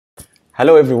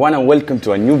Hello everyone and welcome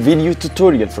to a new video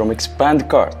tutorial from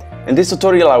ExpandCart. In this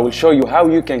tutorial I will show you how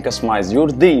you can customize your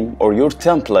theme or your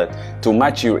template to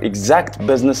match your exact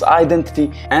business identity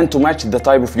and to match the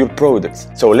type of your products.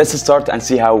 So let's start and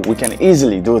see how we can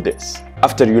easily do this.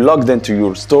 After you logged into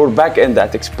your store backend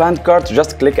at ExpandCart,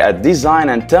 just click at Design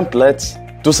and Templates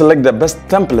to select the best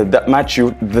template that match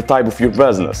the type of your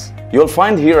business. You'll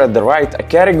find here at the right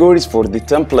categories for the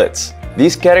templates.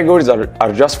 These categories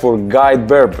are just for guide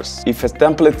purpose. If a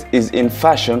template is in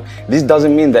fashion, this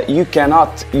doesn't mean that you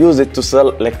cannot use it to sell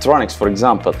electronics, for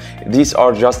example. These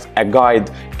are just a guide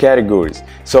categories.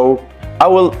 So I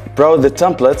will browse the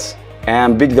templates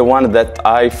and pick the one that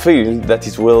I feel that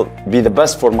it will be the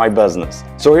best for my business.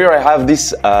 So here I have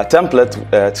this template,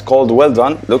 it's called Well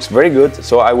Done, looks very good,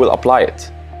 so I will apply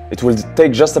it. It will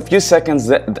take just a few seconds,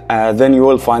 then you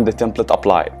will find the template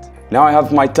applied. Now I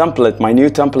have my template, my new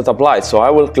template applied, so I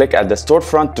will click at the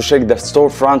storefront to check the store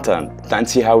front end and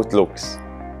see how it looks.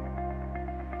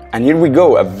 And here we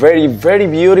go, a very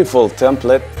beautiful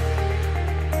template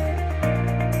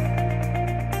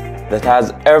that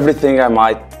has everything I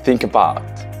might think about.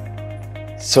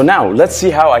 So now let's see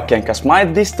how I can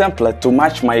customize this template to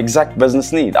match my exact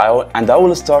business need. I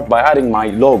will start by adding my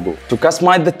logo. To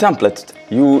customize the template,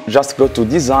 you just go to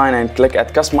Design and click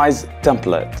at Customize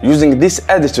Template. Using this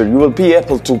editor, you will be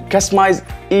able to customize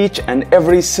each and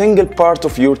every single part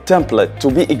of your template to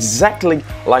be exactly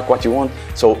like what you want.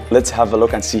 So let's have a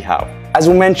look and see how. As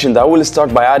we mentioned, I will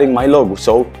start by adding my logo.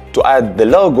 So to add the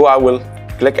logo, I will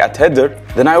click at Header,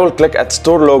 then I will click at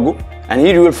Store Logo. And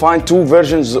here you will find two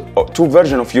versions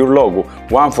of your logo,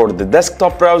 one for the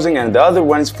desktop browsing and the other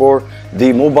one is for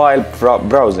the mobile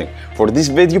browsing. For this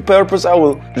video purpose, I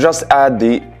will just add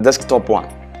the desktop one.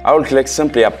 I will click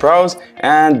simply at Browse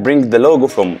and bring the logo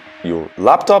from your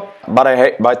laptop,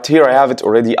 but here I have it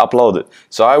already uploaded.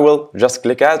 So I will just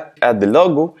click at the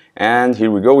logo, and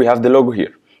here we go, we have the logo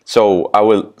here. So I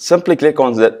will simply click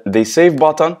on the Save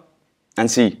button and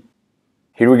see.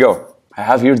 Here we go. I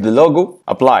have here the logo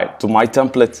applied to my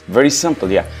template. Very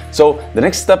simple, yeah. So the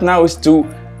next step now is to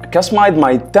customize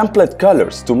my template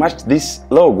colors to match this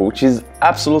logo, which is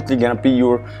absolutely gonna be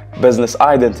your business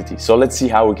identity. So let's see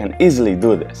how we can easily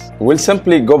do this. We'll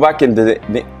simply go back in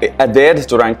at the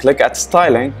editor and click at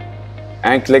Styling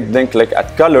and then click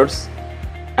at Colors.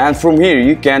 And from here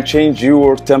you can change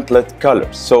your template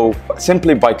colors. So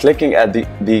simply by clicking at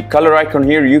the color icon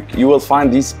here, you will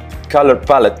find this color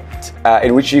palette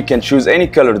in which you can choose any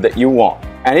color that you want.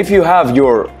 And if you have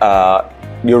your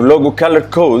logo color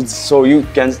codes, so you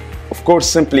can of course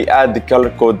simply add the color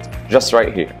code just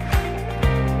right here.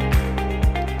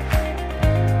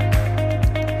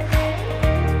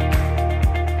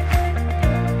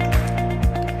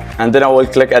 And then I will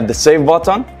click at the Save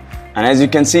button, and as you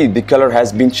can see, the color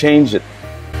has been changed.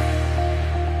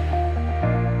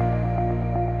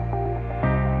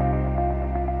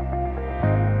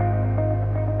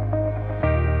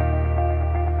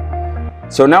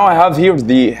 So now I have here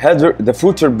the header, the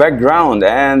footer background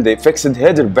and the fixed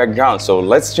header background. So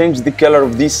let's change the color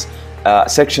of these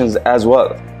sections as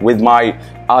well with my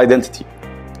identity.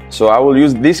 So I will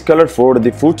use this color for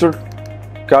the footer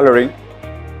coloring,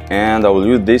 and I will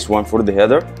use this one for the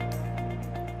header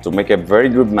to make a very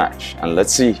good match. And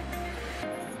let's see.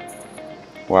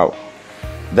 Wow,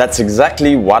 that's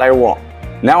exactly what I want.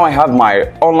 Now I have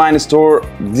my online store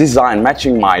design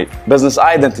matching my business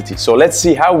identity. So let's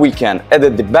see how we can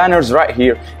edit the banners right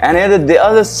here and edit the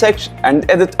other section, and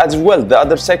edit as well the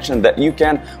other section that you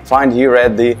can find here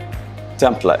at the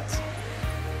template.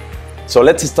 So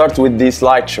let's start with the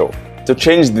slideshow. To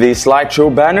change the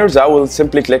slideshow banners, I will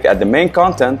simply click at the main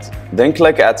content, then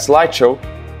click at slideshow,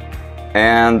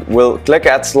 and we'll click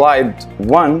at slide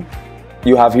 1.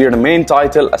 You have here the main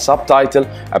title, a subtitle,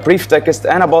 a brief text,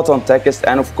 and a button text,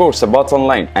 and of course a button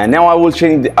link. And now I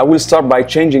will start by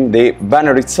changing the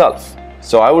banner itself.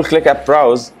 So I will click at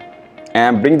Browse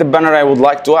and bring the banner I would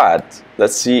like to add.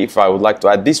 Let's see if I would like to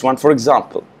add this one, for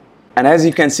example. And as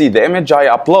you can see, the image I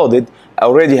uploaded, I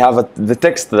already have the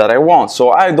text that I want.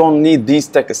 So I don't need these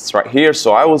texts right here,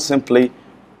 so I will simply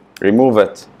remove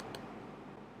it.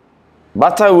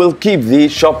 But I will keep the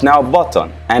Shop Now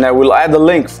button, and I will add a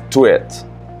link to it.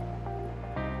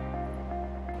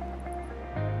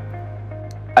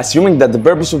 Assuming that the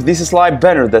purpose of this slide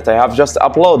banner that I have just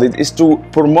uploaded is to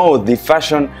promote the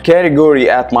fashion category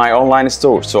at my online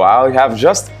store. So I have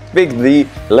just picked the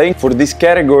link for this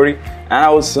category, and I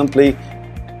will simply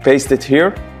paste it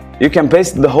here. You can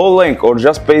paste the whole link or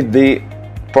just paste the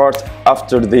part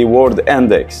after the word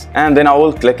index, and then I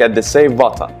will click at the Save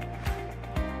button.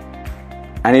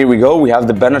 And here we go, we have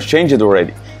the banner changed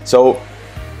already. So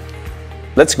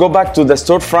let's go back to the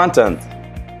store front end.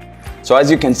 So as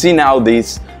you can see now,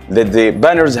 the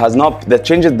banners has not, the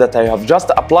changes that I have just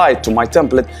applied to my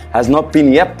template has not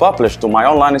been yet published to my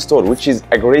online store, which is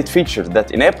a great feature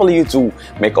that enable you to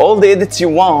make all the edits you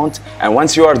want, and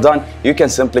once you are done, you can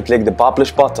simply click the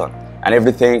publish button and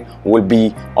everything will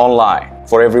be online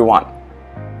for everyone.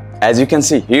 As you can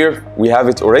see here, we have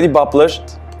it already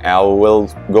published. I will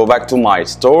go back to my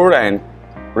store and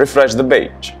refresh the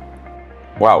page.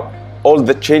 Wow, all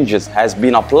the changes has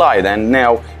been applied and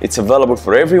now it's available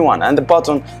for everyone, and the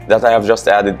button that I have just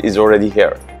added is already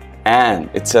here, and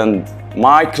it sends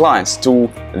my clients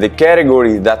to the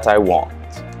category that I want.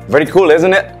 Very cool,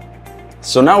 isn't it?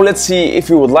 So now let's see if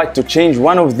you would like to change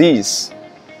one of these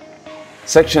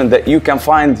sections that you can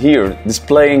find here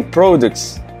displaying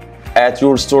products at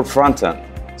your store front end.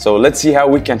 So let's see how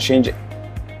we can change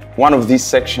one of these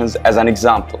sections as an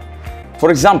example. For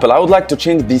example, I would like to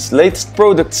change this latest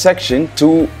product section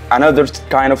to another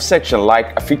kind of section,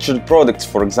 like a featured products,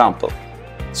 for example.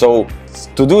 So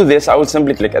to do this, I will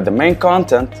simply click at the main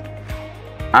content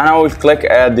and I will click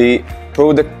at the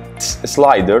product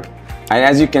slider. And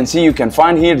as you can see, you can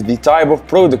find here the type of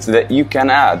products that you can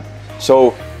add.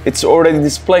 So it's already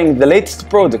displaying the latest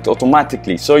product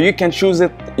automatically. So you can choose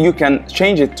it, you can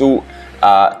change it to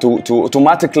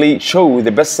automatically show the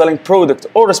best-selling product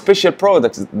or a special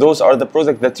products. Those are the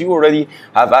products that you already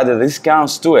have added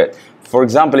discounts to it. For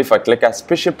example, if I click a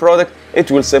special product, it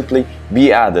will simply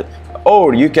be added.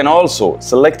 Or you can also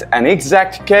select an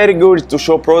exact category to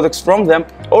show products from them,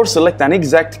 or select an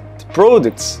exact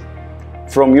products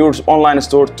from your online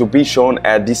store to be shown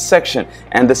at this section.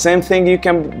 And the same thing you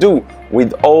can do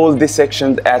with all the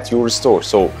sections at your store.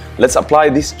 So let's apply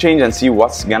this change and see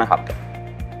what's gonna happen.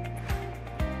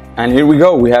 And here we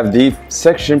go, we have the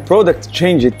section product,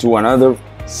 change it to another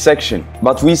section,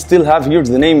 but we still have here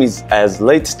the name is as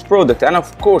latest product, and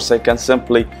of course I can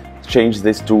simply change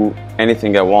this to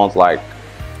anything I want, like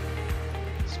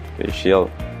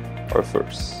special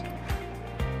offers,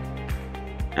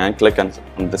 and click on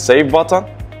the save button.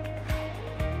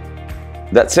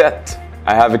 That's it,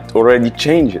 I have it already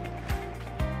changed.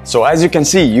 So as you can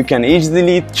see, you can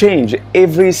easily change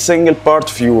every single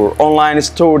part of your online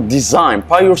store design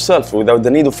by yourself without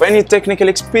the need of any technical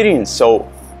experience. So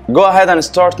go ahead and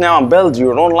start now and build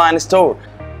your online store.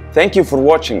 Thank you for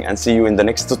watching and see you in the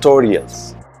next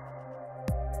tutorials.